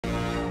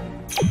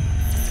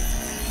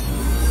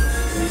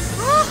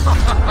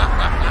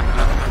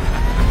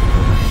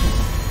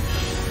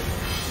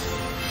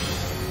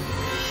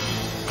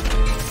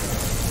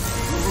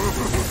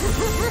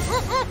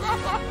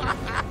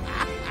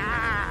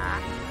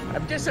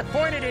I'm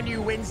disappointed in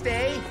you,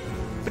 Wednesday.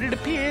 But it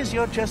appears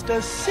you're just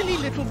a silly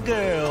little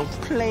girl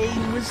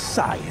playing with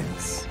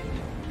science.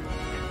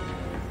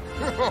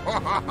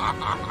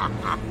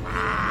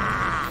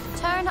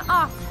 Turn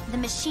off the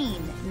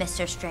machine,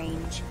 Mr.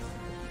 Strange.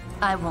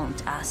 I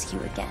won't ask you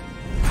again.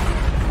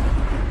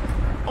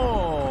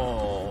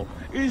 Oh,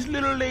 is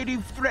little lady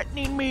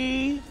threatening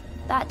me?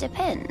 That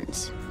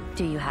depends.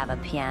 Do you have a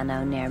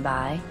piano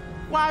nearby?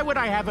 Why would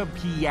I have a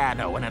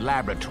piano in a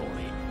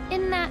laboratory?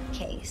 In that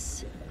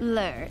case,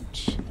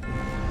 Lurch.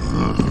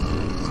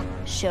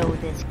 Show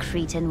this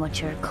cretin what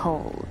your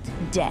cold,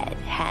 dead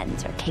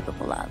hands are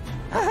capable of.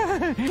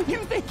 You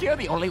think you're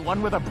the only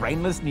one with a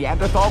brainless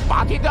Neanderthal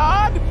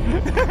bodyguard?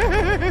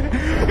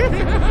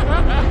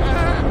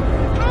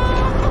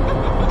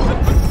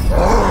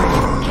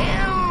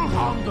 Kill,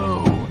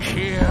 Mongo,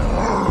 kill.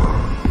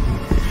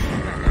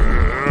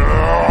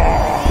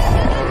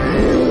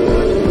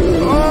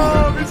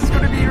 Oh, this is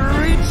gonna be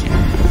rich.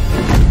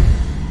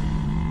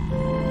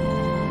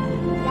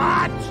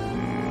 What?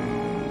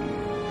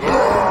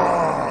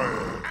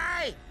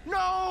 Hey,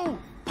 no!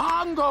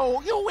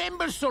 Pongo, you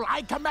imbecile!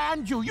 I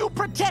command you! You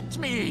protect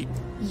me!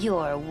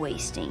 You're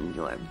wasting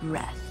your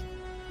breath.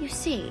 You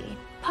see,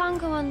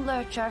 Pongo and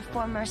Lurch are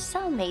former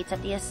cellmates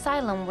at the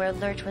asylum where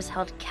Lurch was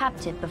held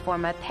captive before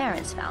my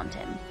parents found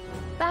him.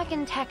 Back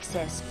in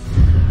Texas,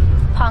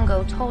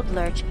 Pongo told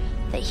Lurch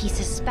that he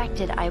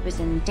suspected I was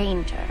in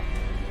danger.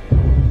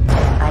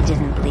 I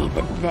didn't believe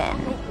it then.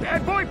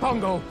 Bad boy,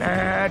 Pongo!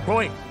 Bad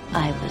boy!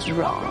 I was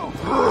wrong.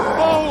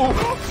 Oh!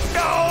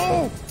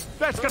 No!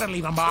 That's gonna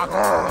leave a mark.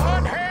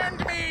 Unhand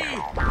me!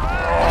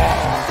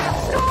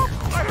 Stop!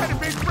 I had a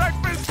big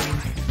breakfast!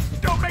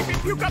 Don't make me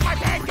puke up my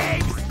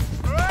pancakes!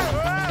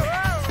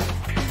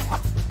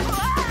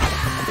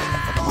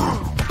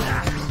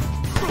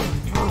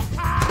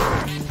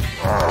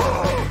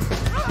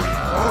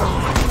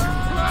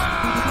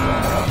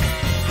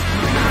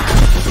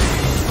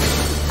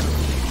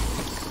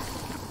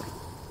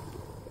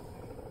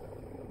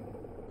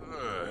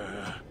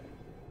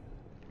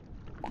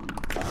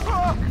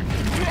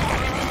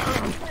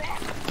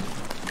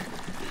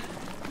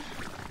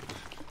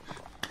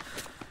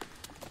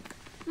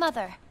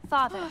 Mother,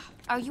 Father,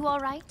 are you all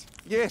right?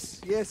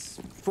 Yes, yes.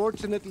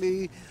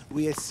 Fortunately,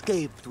 we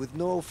escaped with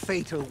no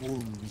fatal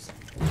wounds.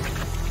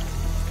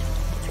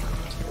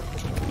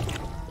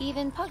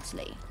 Even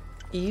Pugsley?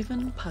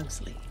 Even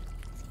Pugsley.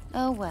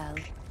 Oh well,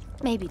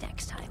 maybe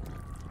next time.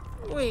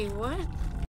 Wait, what?